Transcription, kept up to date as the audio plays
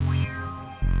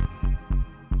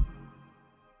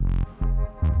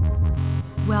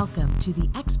Welcome to the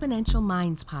Exponential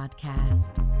Minds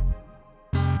Podcast.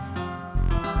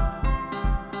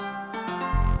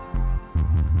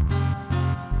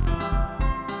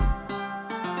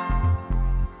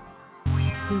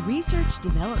 The research,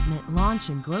 development, launch,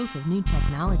 and growth of new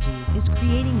technologies is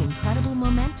creating incredible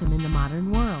momentum in the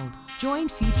modern world. Join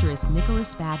futurist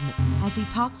Nicholas Badminton as he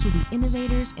talks with the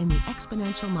innovators and the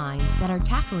exponential minds that are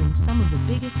tackling some of the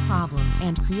biggest problems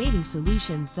and creating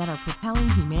solutions that are propelling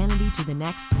humanity to the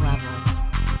next level.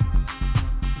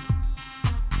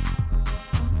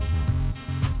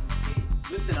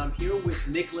 Listen, I'm here with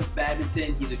Nicholas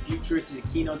Badminton. He's a futurist. He's a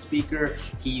keynote speaker.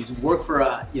 He's worked for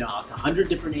 100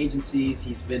 different agencies.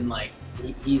 He's been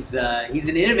he's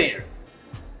an innovator.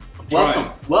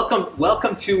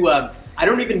 Welcome to. I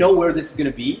don't even know where this is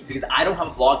going to be because I don't have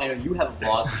a vlog. I know you have a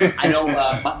vlog. I know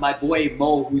my boy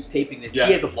Mo, who's taping this, he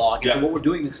has a vlog. And so what we're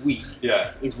doing this week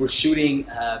is we're shooting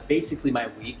basically my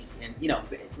week and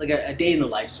like a day in the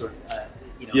life sort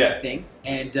of thing.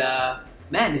 And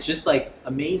man, it's just like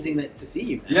amazing to see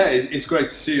you, man. Yeah, it's great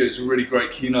to see you. It's a really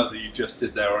great keynote that you just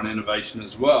did there on innovation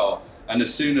as well. And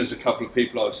as soon as a couple of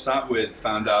people I was sat with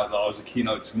found out that I was a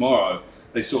keynote tomorrow,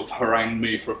 they sort of harangued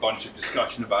me for a bunch of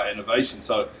discussion about innovation.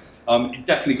 So it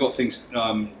definitely got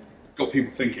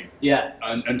people thinking,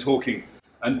 and talking.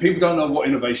 And people don't know what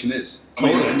innovation is.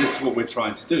 Totally. And this is what we're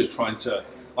trying to do.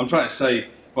 I'm trying to say,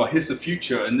 well, here's the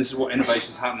future, and this is what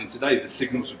innovation is happening today. The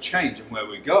signals of change and where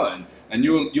we're going, and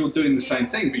you're doing the same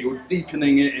thing, but you're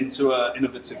deepening it into an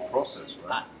innovative process,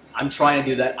 right? I'm trying to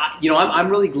do that. I'm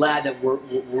really glad that we're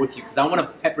with you because I want to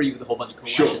pepper you with a whole bunch of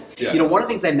questions. Sure. Yeah. One of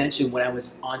the things I mentioned when I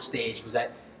was on stage was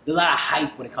that there's a lot of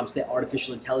hype when it comes to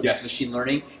artificial intelligence, machine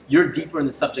learning. You're deeper in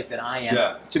the subject than I am.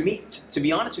 Yeah. To me, to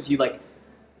be honest with you,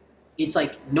 it's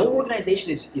like no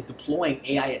organization is deploying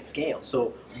AI at scale.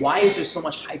 So why is there so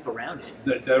much hype around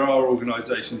it? There are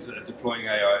organizations that are deploying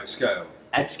AI at scale.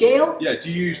 At scale? Yeah.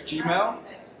 Do you use Gmail?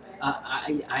 I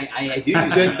do use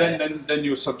Gmail. Then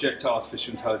you're subject to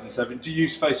artificial intelligence. Do you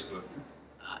use Facebook?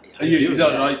 I do.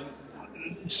 Like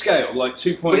scale, like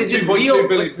 2.2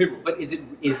 billion people. But is it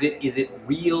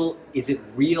real? Is it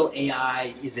real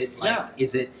AI? Is it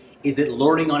is it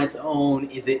learning on its own?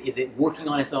 Is it working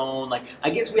on its own? Like, I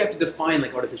guess we have to define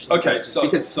artificial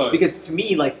intelligence because to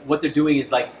me, what they're doing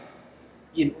is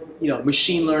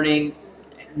machine learning,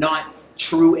 not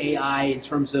true AI in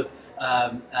terms of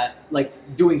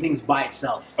doing things by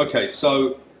itself. Okay,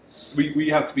 so we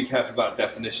have to be careful about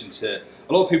definitions here.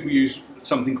 A lot of people use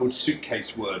something called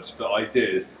suitcase words for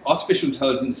ideas. Artificial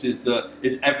intelligence is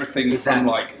everything from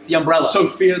it's the umbrella.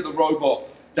 Sophia the robot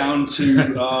down to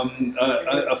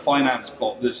a finance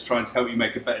bot that's trying to help you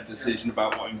make a better decision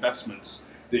about what investments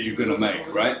that you're going to make,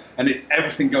 right? And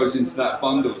everything goes into that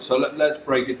bundle. So let's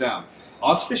break it down.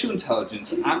 Artificial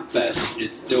intelligence at best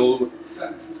is still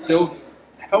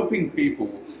helping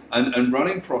people and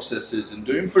running processes and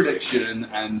doing prediction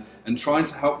and trying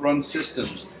to help run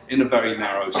systems in a very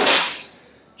narrow sense.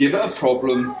 Give it a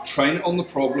problem, train it on the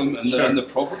problem and the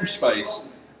problem space,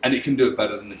 and it can do it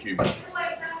better than the human.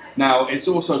 Now, it's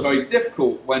also very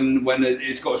difficult when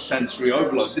it's got a sensory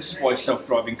overload. This is why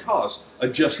self-driving cars are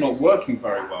just not working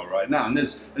very well right now. And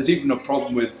there's even a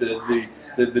problem with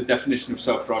the definition of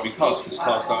self-driving cars because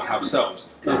cars don't have selves.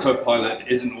 Autopilot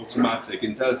isn't automatic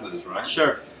in Teslas, right?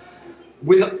 Sure.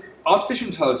 With artificial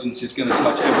intelligence is going to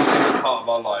touch every single part of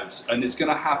our lives, and it's going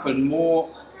to happen more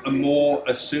and more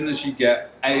as soon as you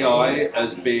get AI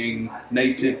as being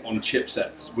native on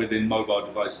chipsets within mobile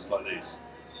devices like these.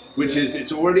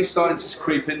 It's already starting to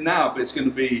creep in now, but it's going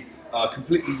to be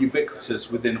completely ubiquitous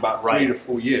within about 3 to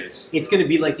 4 years. It's going to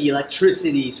be like the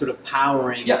electricity sort of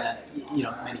powering,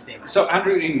 many things. So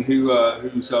Andrew Ng,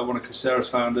 who's one of Coursera's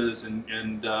founders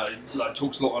and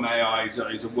talks a lot on AI,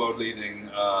 he's a world-leading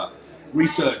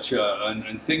researcher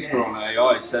and thinker on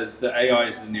AI, says that AI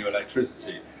is the new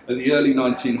electricity. In the early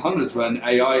 1900s,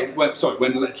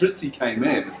 when electricity came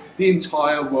in, the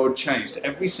entire world changed.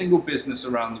 Every single business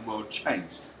around the world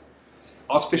changed.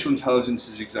 Artificial intelligence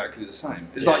is exactly the same.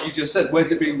 It's like you just said,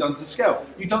 where's it being done to scale?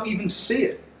 You don't even see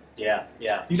it. Yeah.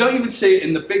 You don't even see it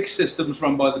in the big systems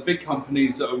run by the big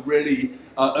companies that are really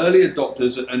early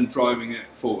adopters and driving it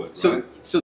forward. So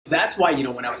that's why,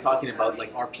 when I was talking about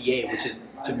RPA, which is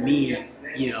to me,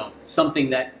 something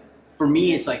that, for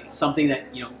me, it's like something that,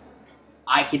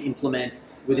 I can implement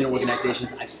within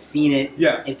organizations. I've seen it.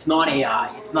 Yeah. It's not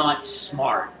AI. It's not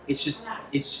smart. It's just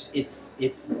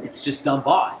dumb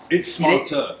bots. It's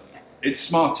smarter. It's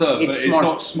smarter, but it's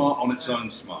not smart on its own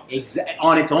smart.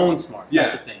 On its own smart. Yeah.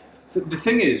 That's the thing. So the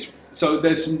thing is,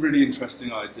 there's some really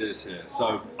interesting ideas here.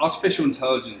 So artificial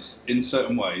intelligence, in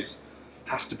certain ways,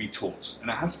 has to be taught, and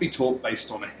it has to be taught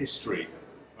based on a history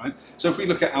right? So if we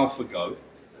look at AlphaGo,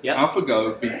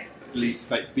 AlphaGo beat Lee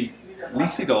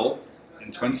Sedol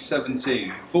in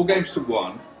 2017, 4 games to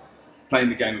 1, playing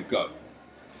the game of Go.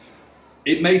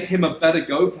 It made him a better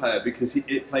Go player because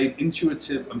it played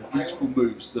intuitive and beautiful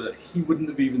moves that he wouldn't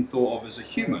have even thought of as a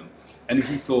human. And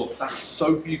he thought, that's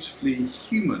so beautifully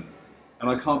human. And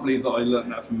I can't believe that I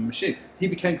learned that from a machine. He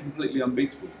became completely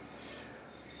unbeatable.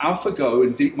 AlphaGo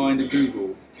and DeepMind and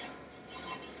Google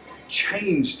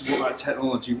changed what that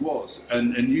technology was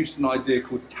and used an idea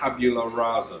called tabula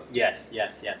rasa. Yes.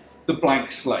 The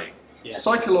blank slate. Yes.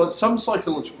 Some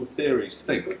psychological theories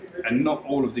think, and not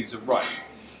all of these are right,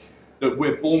 that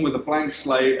we're born with a blank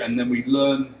slate and then we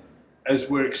learn as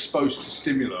we're exposed to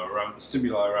stimuli around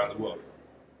the world.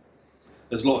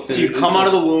 There's a lot of theories. So you come out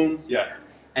of the womb, yeah,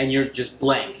 and you're just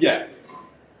blank. Yeah,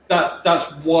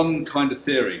 that's one kind of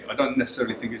theory. I don't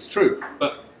necessarily think it's true,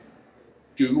 but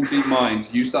Google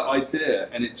DeepMind used that idea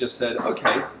and it just said,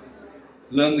 okay,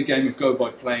 learn the game of Go by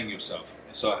playing yourself.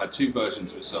 So it had 2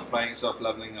 versions of itself, playing itself,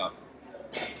 leveling up.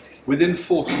 Within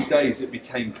 40 days, it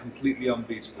became completely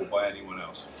unbeatable by anyone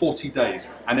else. 40 days,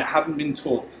 and it hadn't been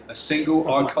taught a single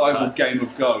archival game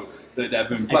of Go that had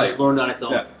ever been played. It just learned on its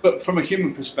own. Yeah. But from a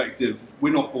human perspective,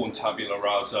 we're not born tabula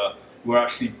rasa. We're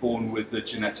actually born with the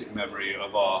genetic memory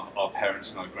of our parents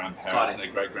and our grandparents and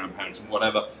their great-grandparents and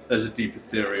whatever. There's a deeper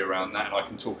theory around that, and I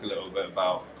can talk a little bit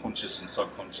about conscious and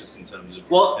subconscious in terms of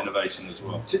innovation as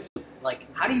well. Like,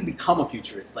 how do you become a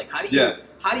futurist? Like, how do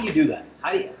you do that?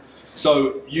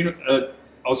 So,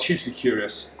 I was hugely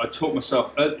curious. I taught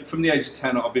myself, from the age of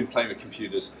 10, I've been playing with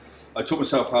computers. I taught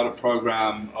myself how to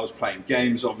program. I was playing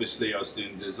games, obviously. I was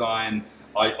doing design.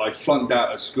 I flunked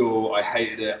out of school. I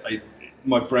hated it.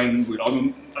 My brain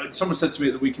someone said to me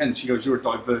at the weekend, she goes, you're a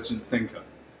divergent thinker.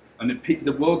 And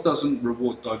the world doesn't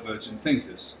reward divergent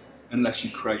thinkers unless you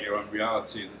create your own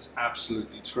reality. That's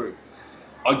absolutely true.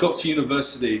 I got to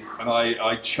university and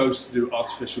I chose to do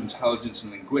artificial intelligence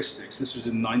and linguistics. This was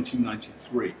in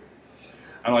 1993.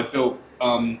 And I built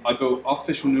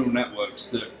artificial neural networks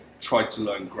that tried to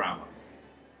learn grammar.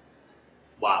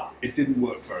 Wow. It didn't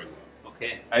work very well.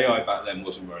 Okay. AI back then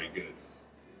wasn't very good.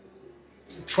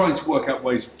 Trying to work out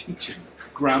ways of teaching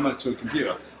grammar to a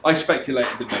computer. I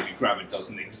speculated that maybe grammar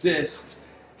doesn't exist.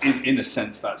 In a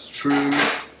sense, that's true.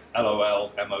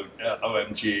 LOL,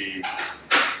 OMG.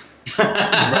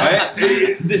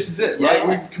 Right? This is it, right? Yeah.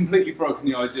 We've completely broken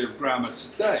the idea of grammar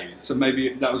today. So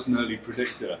maybe that was an early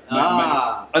predictor. Maybe,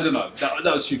 I don't know.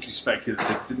 That was hugely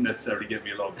speculative. Didn't necessarily get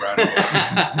me a lot of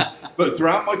brand. But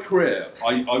throughout my career,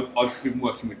 I've been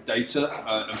working with data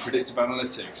and predictive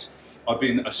analytics. I've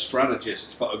been a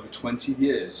strategist for over 20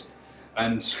 years.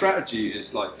 And strategy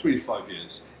is like 3 to 5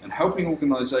 years. And helping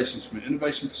organizations from an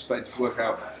innovation perspective work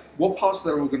out what parts of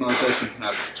their organization can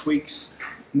have tweaks,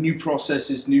 new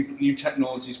processes, new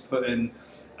technologies put in,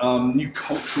 new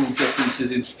cultural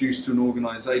differences introduced to an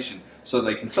organization so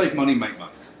they can save money, make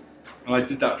money. And I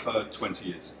did that for 20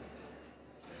 years.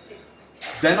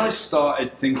 Then I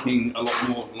started thinking a lot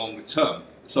more longer term.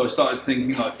 So I started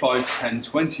thinking like 5, 10,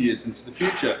 20 years into the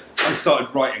future. I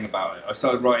started writing about it. I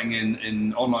started writing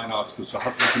in online articles for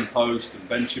Huffington Post and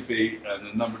VentureBeat and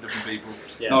a number of different people.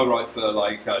 Yeah. Now I write for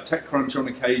like TechCrunch on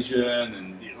occasion,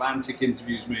 and The Atlantic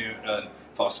interviews me, and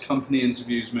Fast Company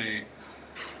interviews me.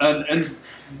 And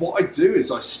what I do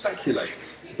is I speculate,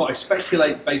 but I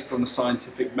speculate based on a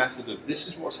scientific method of this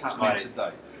is what's happening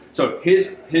today. So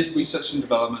here's research and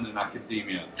development in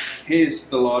academia. Here's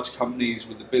the large companies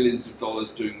with the billions of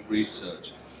dollars doing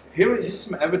research. Here's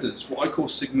some evidence, what I call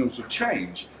signals of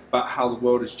change, about how the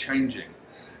world is changing.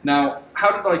 Now,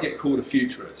 how did I get called a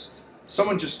futurist?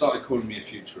 Someone just started calling me a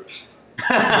futurist.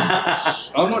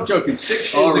 I'm not joking.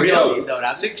 6 years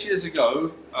ago, 6 years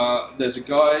ago, there's a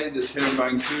guy that's here in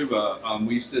Vancouver.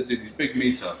 We used to do these big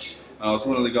meetups. I was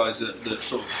one of the guys that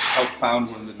sort of helped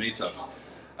found one of the meetups.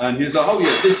 And he was like, oh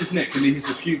yeah, this is Nick, and he's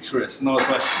a futurist. And I was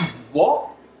like, what?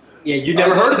 Yeah, you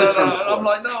never heard of the term before. I'm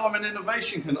like, no, I'm an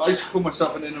innovation consultant. I used to call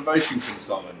myself an innovation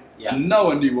consultant. Yeah. And no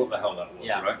one knew what the hell that was,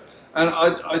 right? And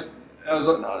I was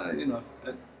like,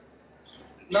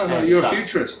 no, you're a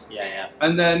futurist. Yeah.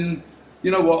 And then, you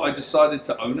know what, I decided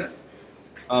to own it.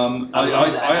 I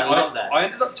love that. I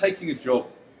ended up taking a job,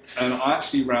 and I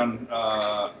actually ran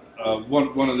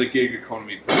one of the gig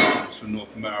economy programs for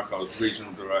North America. I was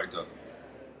regional director.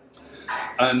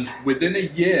 And within a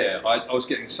year, I was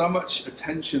getting so much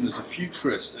attention as a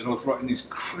futurist, and I was writing these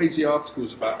crazy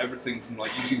articles about everything from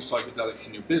like using psychedelics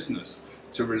in your business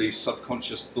to release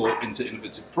subconscious thought into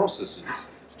innovative processes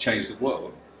to change the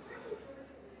world,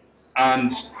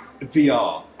 and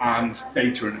VR and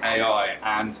data and AI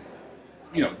and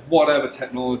whatever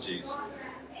technologies,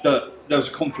 that there was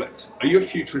a conflict. Are you a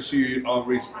futurist? Are you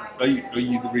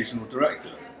the regional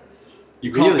director?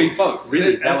 You can't be both.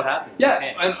 Really? Is that what happened? Yeah.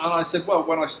 And I said, well,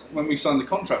 when we signed the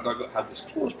contract, had this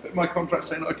clause put in my contract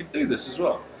saying that I could do this as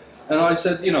well. And I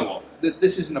said, you know what?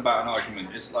 This isn't about an argument.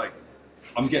 It's like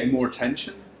I'm getting more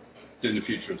attention doing the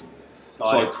futurism. So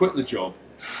I quit the job.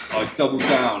 I doubled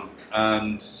down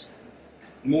and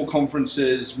more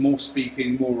conferences, more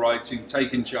speaking, more writing,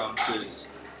 taking chances,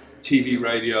 TV,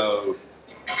 radio,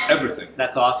 everything.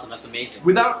 That's awesome. That's amazing.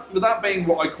 Without being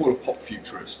what I call a pop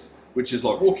futurist, which is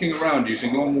like walking around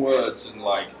using long words and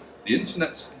like the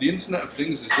Internet of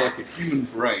Things is like a human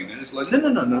brain, and it's like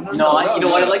no.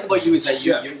 What I like about you is that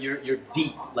you're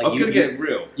deep. Like I'm gonna get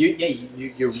real.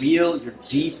 You're real. You're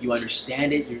deep. You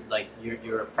understand it.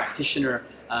 You're a practitioner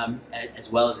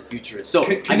as well as a futurist. So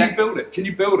can you build it? Can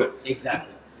you build it?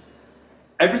 Exactly.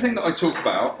 Everything that I talk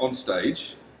about on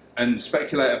stage and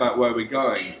speculate about where we're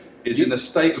going is in a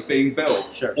state of being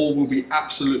built, sure. or will be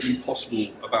absolutely possible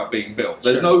about being built.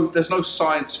 There's no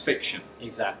science fiction.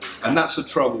 Exactly. And that's the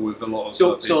trouble with a lot of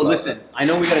people. So listen, I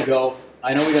know we gotta go.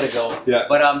 Yeah.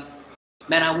 But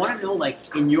man, I want to know, like,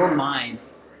 in your mind,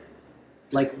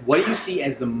 like, what do you see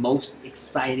as the most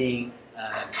exciting?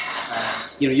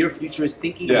 You're a futurist,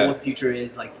 thinking about what the future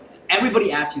is. Like,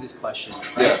 everybody asks you this question.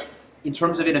 Right? Yeah. In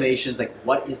terms of innovations, like,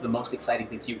 what is the most exciting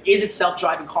thing to you? Is it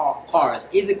self-driving cars?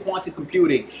 Is it quantum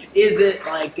computing? Is it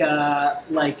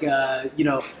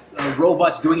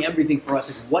robots doing everything for us?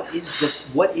 Like,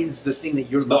 what is the thing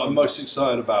that you're I'm most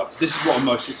excited about? This is what I'm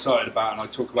most excited about, and I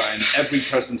talk about it in every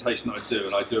presentation that I do,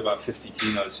 and I do about 50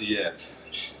 keynotes a year.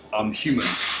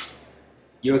 Humans.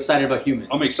 You're excited about humans.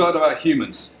 I'm excited about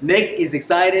humans. Nick is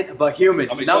excited about humans.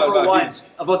 I'm excited Number about one, humans.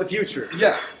 about the future.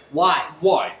 Yeah.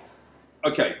 Why?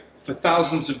 Okay. For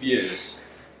thousands of years,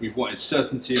 we've wanted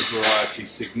certainty of variety,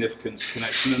 significance,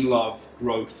 connection and love,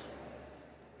 growth,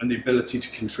 and the ability to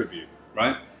contribute,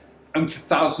 right? And for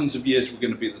thousands of years, we're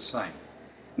going to be the same.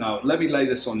 Now, let me lay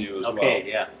this on you as well. Okay,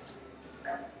 yeah.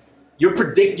 You're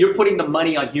putting the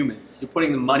money on humans. You're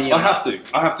putting the money on I have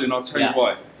to, and I'll tell you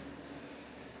why.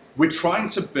 We're trying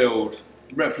to build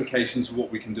replications of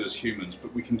what we can do as humans,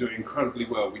 but we can do it incredibly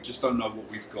well. We just don't know what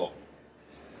we've got.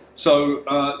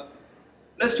 So,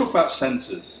 let's talk about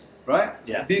sensors, right?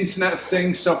 Yeah. The Internet of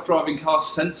Things, self-driving cars,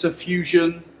 sensor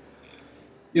fusion.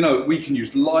 We can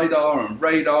use LiDAR and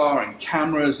radar and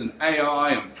cameras and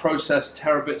AI and process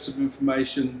terabits of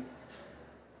information.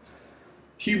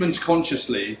 Humans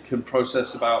consciously can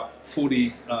process about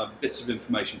 40 bits of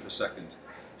information per second.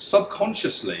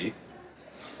 Subconsciously,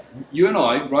 you and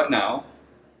I, right now,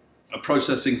 are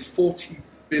processing 40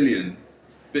 billion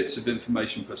bits of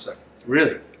information per second.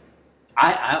 Really?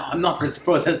 I'm not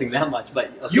processing that much,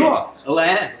 but okay. You are. Oh, I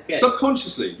am. Okay.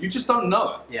 Subconsciously, you just don't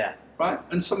know it. Yeah. Right?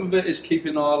 And some of it is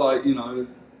keeping our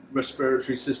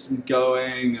respiratory system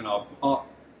going and our heart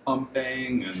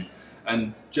pumping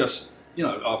and just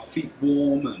our feet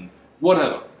warm and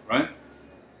whatever, right?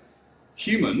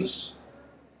 Humans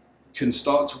can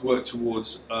start to work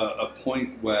towards a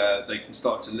point where they can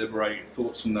start to liberate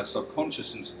thoughts from their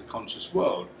subconscious into the conscious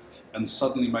world and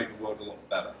suddenly make the world a lot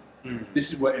better.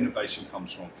 This is where innovation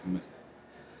comes from for me.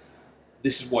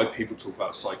 This is why people talk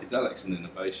about psychedelics and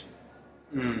innovation.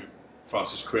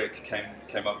 Francis Crick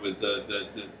came up with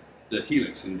the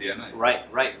helix in DNA.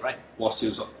 Right. Whilst he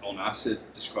was on acid,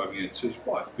 describing it to his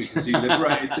wife, because he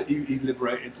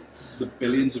liberated the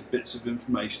billions of bits of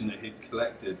information that he'd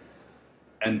collected,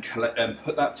 and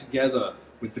put that together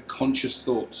with the conscious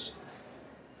thoughts,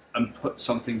 and put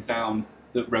something down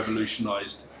that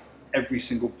revolutionized every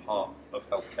single part of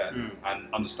healthcare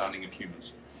and understanding of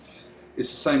humans. It's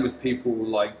the same with people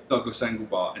like Douglas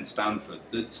Engelbart in Stanford.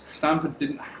 Stanford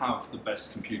didn't have the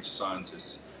best computer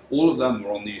scientists. All of them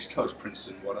were on the East Coast,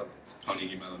 Princeton, whatever,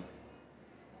 Carnegie Mellon.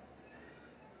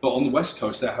 But on the West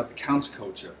Coast, they had the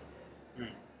counterculture.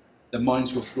 Their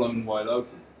minds were blown wide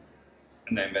open.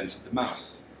 And they invented the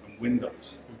mouse and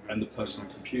Windows and the personal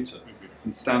computer.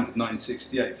 In Stanford,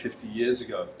 1968, 50 years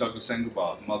ago, Douglas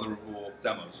Engelbart, mother of all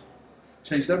demos,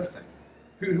 changed everything.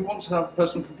 Who wants to have a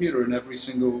personal computer in every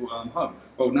single home?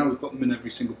 Well, now we've got them in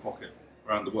every single pocket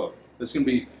around the world. There's going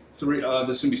to be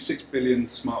 6 billion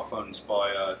smartphones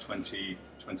by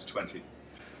 2020.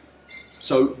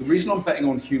 So the reason I'm betting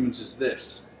on humans is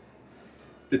this: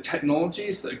 the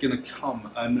technologies that are going to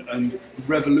come and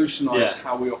revolutionize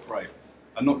how we operate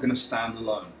are not going to stand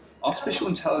alone. Artificial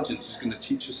intelligence is going to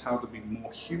teach us how to be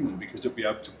more human, because it'll be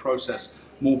able to process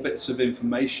more bits of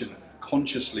information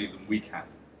consciously than we can.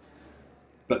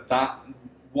 But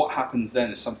what happens then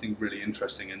is something really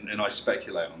interesting, and I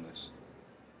speculate on this.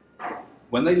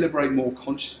 When they liberate more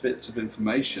conscious bits of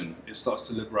information, it starts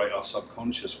to liberate our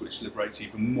subconscious, which liberates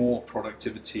even more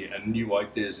productivity and new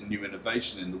ideas and new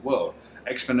innovation in the world.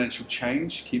 Exponential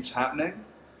change keeps happening,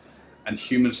 and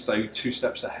humans stay 2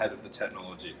 steps ahead of the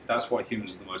technology. That's why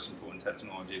humans are the most important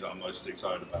technology that I'm most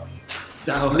excited about.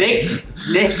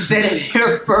 Nick said it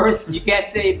here first. You can't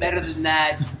say it better than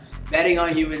that. Betting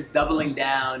on humans, doubling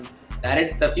down. That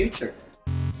is the future.